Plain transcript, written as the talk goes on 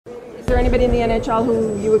there anybody in the NHL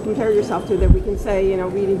who you would compare yourself to that we can say, you know,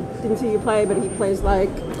 we didn't see you play, but he plays like?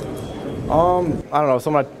 I don't know.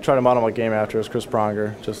 Someone I tried to model my game after is Chris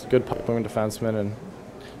Pronger. Just good puck-moving defenseman and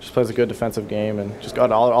just plays a good defensive game and just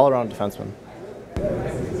got all-around defenseman.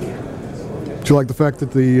 Do you like the fact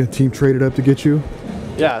that the team traded up to get you?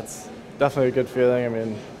 Yeah, it's definitely a good feeling. I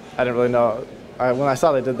mean, I didn't really know. When I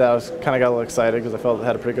saw they did that, I was kind of got a little excited because I felt I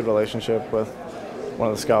had a pretty good relationship with one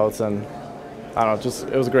of the scouts, and I don't know, just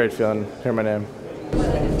it was a great feeling hearing my name.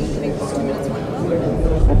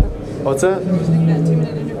 What's that?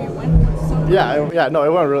 Yeah, no,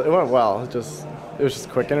 it went well. It was just a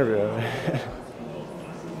quick interview.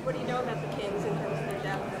 What do you know about the Kings in terms of their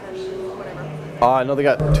depth and whatever? I know they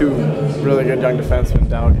got two really good young defensemen,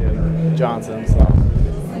 Dowdy and Johnson, so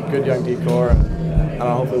good young decor. And I don't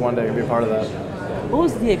know, hopefully one day I can be a part of that. What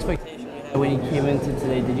was the expectation you had when you came into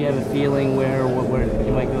today? Did you have a feeling where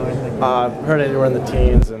you might go or anything? I've heard anywhere in the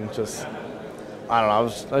teens, and just I don't know.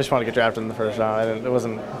 I just wanted to get drafted in the first round.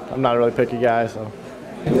 I'm not a really picky guy, so.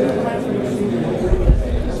 I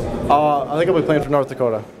think I'll be playing for North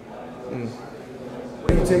Dakota. What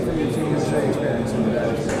do you take from your Team USA experience in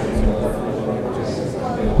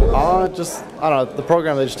I don't know, the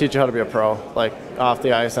program, they just teach you how to be a pro, like off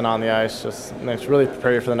the ice and on the ice, and they really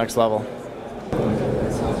prepare you for the next level.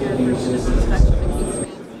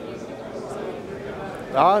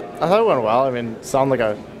 I thought it went well. I mean, it sounded like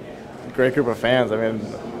a great group of fans. I mean,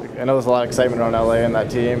 I know there's a lot of excitement around LA and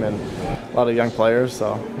that team and a lot of young players,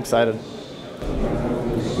 so I'm excited.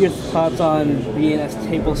 Your thoughts on being at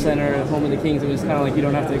Staples Center, home of the Kings? It was kind of like you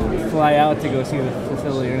don't have to fly out to go see the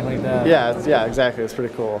facility or anything like that. Yeah, exactly. It's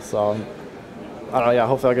pretty cool. So, I don't know. Yeah,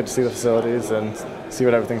 hopefully I'll get to see the facilities and see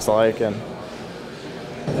what everything's like. And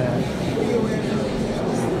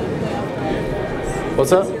what's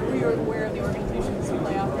that? Were you aware of the organization's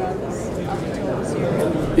playoff run up until this year?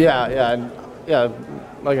 Yeah.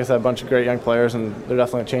 Like I said, a bunch of great young players, and they're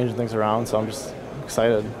definitely changing things around. So I'm just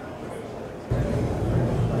excited.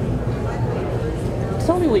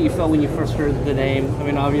 Tell me what you felt when you first heard the name. I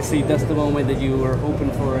mean, obviously that's the moment that you were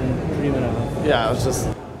hoping for and dreaming of. Yeah, it was just.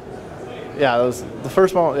 Yeah, it was the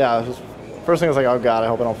first moment. Yeah, first thing was like, oh God, I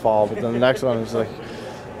hope I don't fall. But then the next one was like,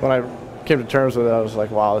 when I came to terms with it, I was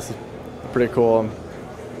like, wow, this is pretty cool. Was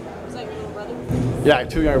that your little brother? Yeah,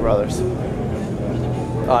 two younger brothers,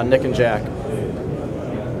 Nick and Jack. Who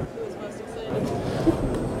was most excited?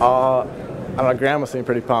 I don't know, Grandma seemed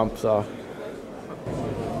pretty pumped, so.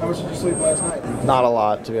 How much did you sleep last night? Not a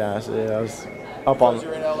lot, to be honest. Yeah, I was up on. Because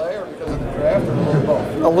you're in LA or because of the draft, or a little of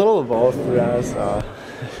both? A little of both, to be honest.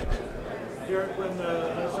 When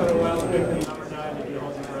the Minnesota Wild picked number 9, did you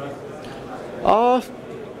hold your breath?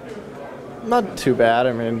 Not too bad.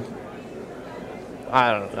 I mean,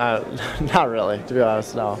 I don't, not really, to be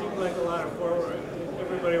honest. No. It seemed like a lot of forward.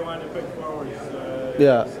 Everybody wanted to pick forwards.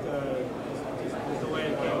 Yeah. Just the way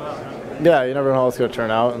it came out. Huh? Yeah, you never know how it's going to turn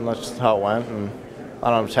out, and that's just how it went. And I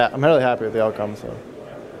don't know, I'm really happy with the outcome. So.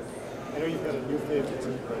 I know you've got a new favorite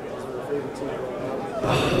team, but is there a favorite team?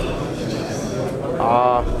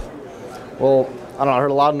 Well, I don't know. I heard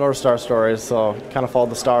a lot of North Star stories, so kind of followed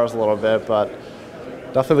the Stars a little bit, but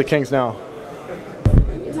definitely the Kings now.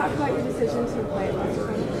 Can you talk about your decision to play at West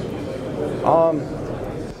Point?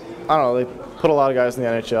 I don't know. They put a lot of guys in the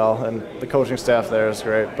NHL, and the coaching staff there is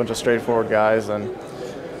great. A bunch of straightforward guys, and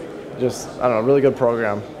just I don't know, really good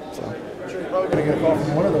program. So. I'm sure you're probably going to get a call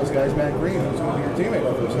from one of those guys, Matt Green, who's going to be your teammate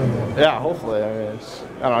over there. Yeah, hopefully. I mean, I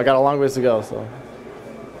don't know. I got a long ways to go, so.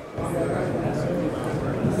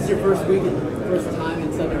 This is your first time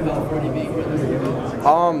in Southern California being here this year?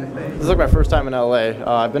 This is like my first time in LA.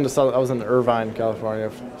 I was in Irvine, California,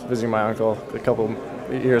 visiting my uncle a couple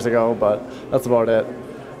years ago, but that's about it.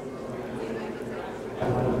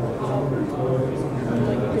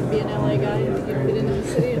 Like you could be an LA guy and you could fit into the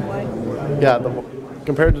city, and why? Yeah,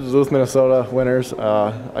 compared to Duluth, Minnesota winters,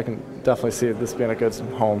 I can definitely see this being a good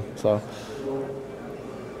home. So.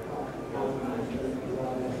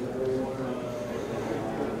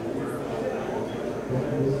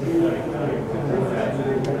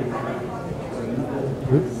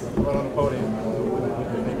 What on the podium?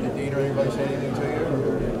 Did Dean or anybody say anything to you?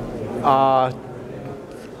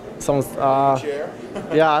 Someone's. Chair?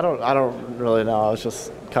 Yeah, I don't really know. I was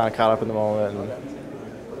just kind of caught up in the moment, and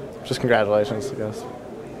just congratulations, I guess.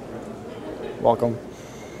 Welcome. Do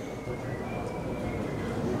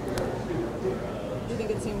you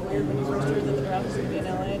think it seemed weird when you first heard that the draft was going to be in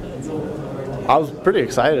LA? Did it seem weird? I was pretty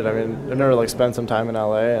excited. I mean, I've never spent some time in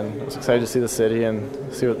LA, and I was excited to see the city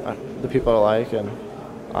and see what the people are like, and I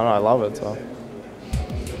don't know, I love it. So.